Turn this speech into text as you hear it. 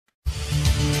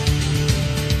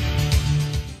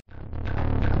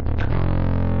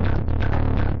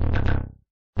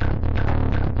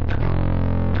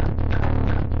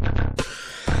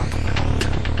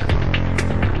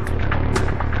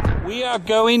are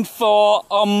going for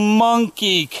a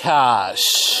monkey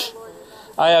cache.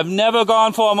 I have never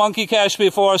gone for a monkey cache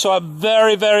before, so I'm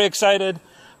very, very excited.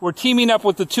 We're teaming up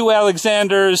with the two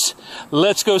Alexanders.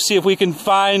 Let's go see if we can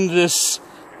find this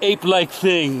ape-like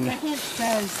thing. The hint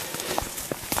says,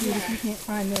 if you can't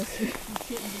find this, you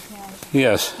shouldn't be cached.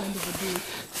 Yes. Oh,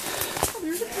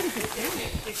 there's a pretty good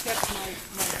thing. Except my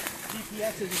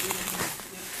GPS isn't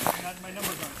getting my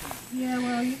numbers aren't coming. Yeah,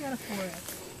 well, you got a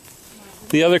 4X.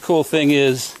 The other cool thing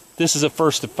is, this is a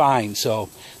first to find, so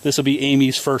this will be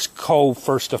Amy's first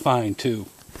to find too.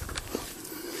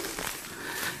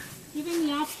 Given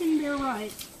the option, you're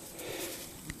right.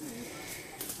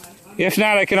 If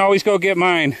not, I can always go get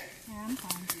mine. Yeah, I'm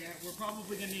fine. Yeah, we're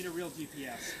probably going to need a real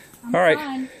GPS. I'm all right.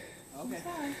 fine. Okay. I'm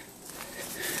fine.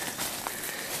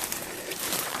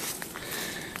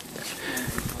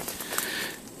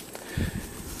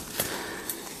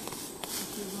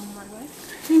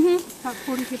 Mm-hmm. About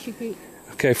 40, 50 feet.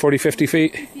 Okay, 40, 50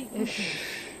 feet. Ish.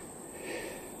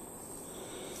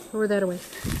 Throw that away.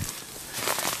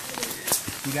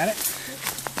 You got it?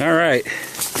 All right.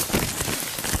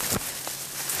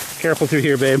 Careful through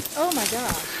here, babe. Oh my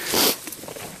god.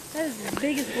 That is the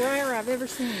biggest briar I've ever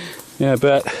seen. Yeah, I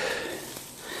bet.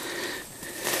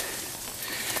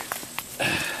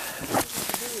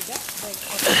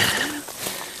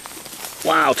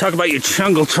 Wow, talk about your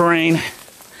jungle terrain.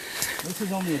 This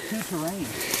is only a 2 terrain.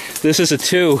 This is a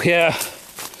 2, yeah. It's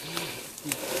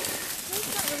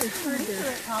not really true.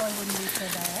 It probably wouldn't be so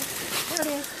bad. There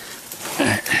it is.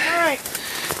 Alright.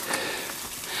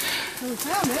 So we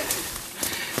found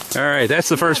it. All right, that's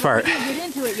the first part. We can't get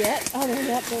into it yet. Oh, there's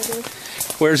that. There it is.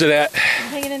 Where's it at? I'm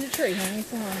hanging in the tree, honey.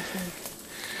 It's an orange tree.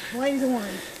 Blaze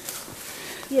orange.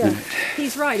 Yeah,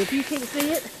 he's right. If you can't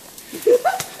see it,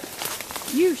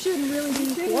 you shouldn't really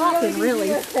be walking,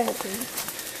 really.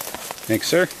 Thanks,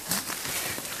 sir.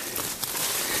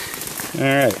 All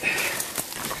right.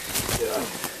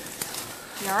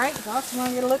 You all right? Doc, you want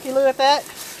to get a looky-loo at that?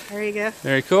 There you go.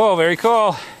 Very cool, very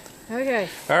cool. Okay.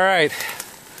 All right.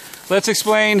 Let's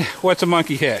explain what's a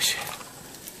monkey cache.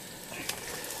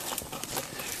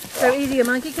 So easy a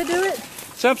monkey could do it?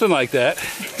 Something like that.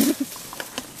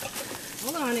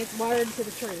 Hold on, it's wired to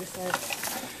the tree,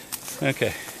 so.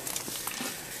 Okay.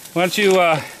 Why don't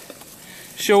you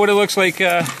show what it looks like,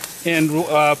 and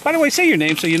by the way, say your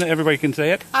name so you know everybody can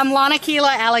say it. I'm Lana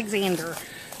Keela Alexander.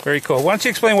 Very cool. Why don't you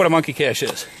explain what a monkey cache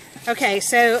is? Okay,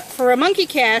 so for a monkey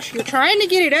cache, you're trying to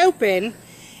get it open,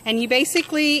 and you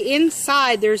basically,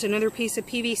 inside there's another piece of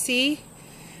PVC,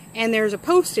 and there's a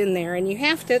post in there, and you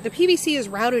have to, the PVC is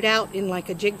routed out in like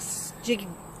a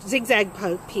zigzag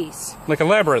piece. Like a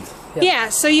labyrinth. Yeah,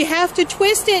 so you have to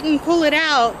twist it and pull it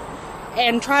out,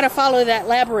 and try to follow that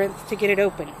labyrinth to get it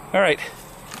open. All right.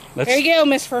 There you go,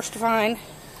 Miss First to Find.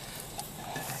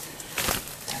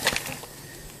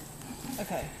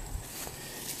 Okay.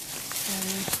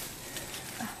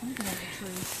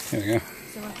 There we go.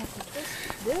 So I have to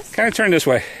twist this? Kind of turn this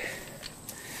way.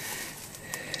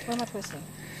 What am I twisting?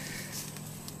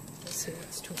 Let's see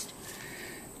what's twisting.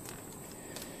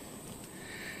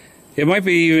 It might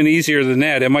be even easier than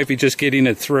that. It might be just getting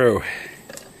it through.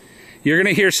 You're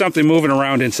going to hear something moving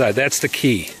around inside. That's the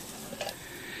key.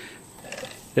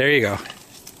 There you go.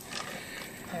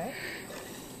 Okay.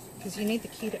 Because you need the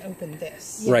key to open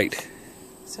this. Right.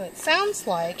 So it sounds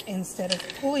like instead of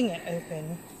pulling it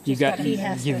open, You've got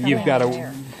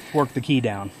to work the key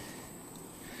down.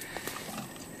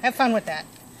 Have fun with that.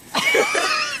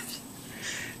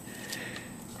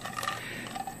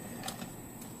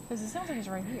 Because it sounds like it's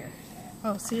right here.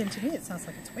 Oh, see, and to me it sounds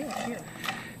like it's way up here.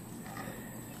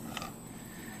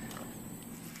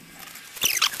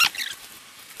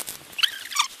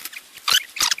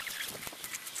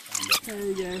 There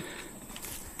we go.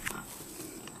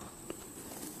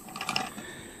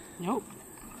 Nope.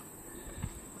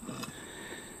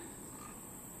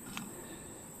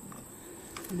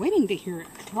 I'm waiting to hear it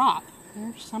drop.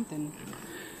 There's something.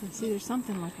 You see, there's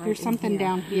something like right There's something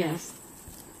down here. Yes.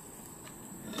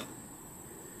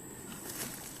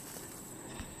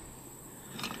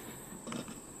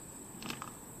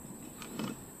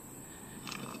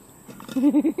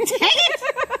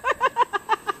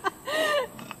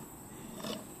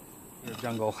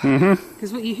 Jungle.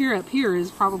 Because what you hear up here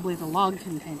is probably the log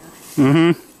container.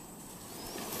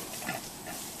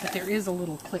 But there is a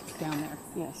little click down there.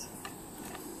 Yes.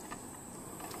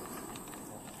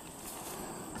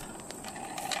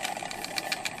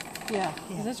 Yeah,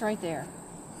 because it's right there.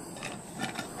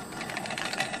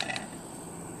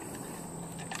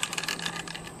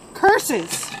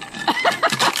 Curses!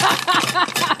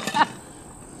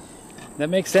 That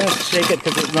makes sense. Shake it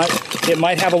because it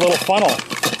might have a little funnel.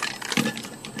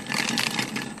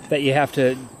 that you have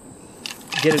to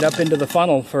get it up into the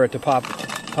funnel for it to pop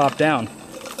down.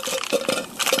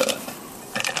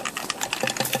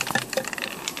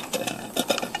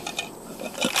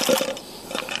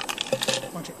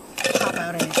 Watch it pop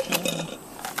out in his hand.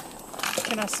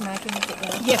 Can I smack him with it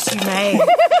though? Yes, you may.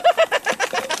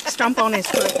 Stomp on his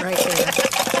foot right there.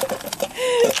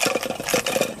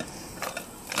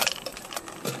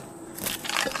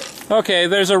 Okay,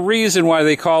 there's a reason why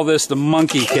they call this the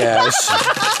monkey cache.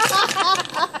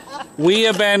 We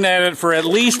have been at it for at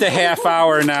least a half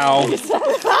hour now.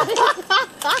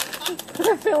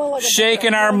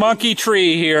 Shaking our monkey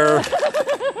tree here.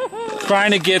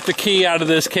 Trying to get the key out of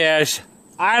this cache.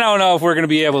 I don't know if we're going to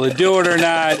be able to do it or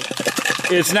not.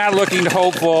 It's not looking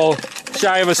hopeful.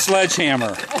 Shy of a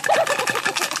sledgehammer.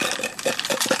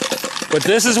 But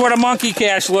this is what a monkey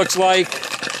cache looks like.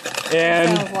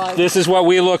 And this is what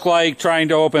we look like trying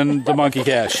to open the monkey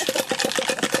cache.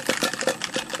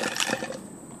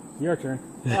 Your turn.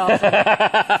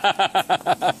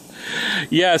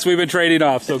 Yes, we've been trading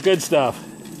off, so good stuff.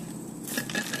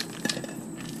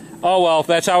 Oh well,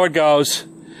 that's how it goes.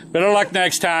 Better luck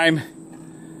next time.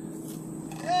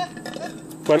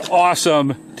 But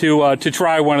awesome to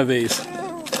try one of these.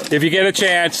 If you get a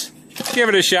chance, give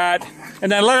it a shot.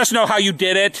 And then let us know how you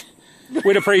did it.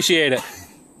 We'd appreciate it.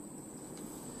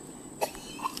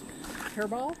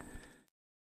 Hairball?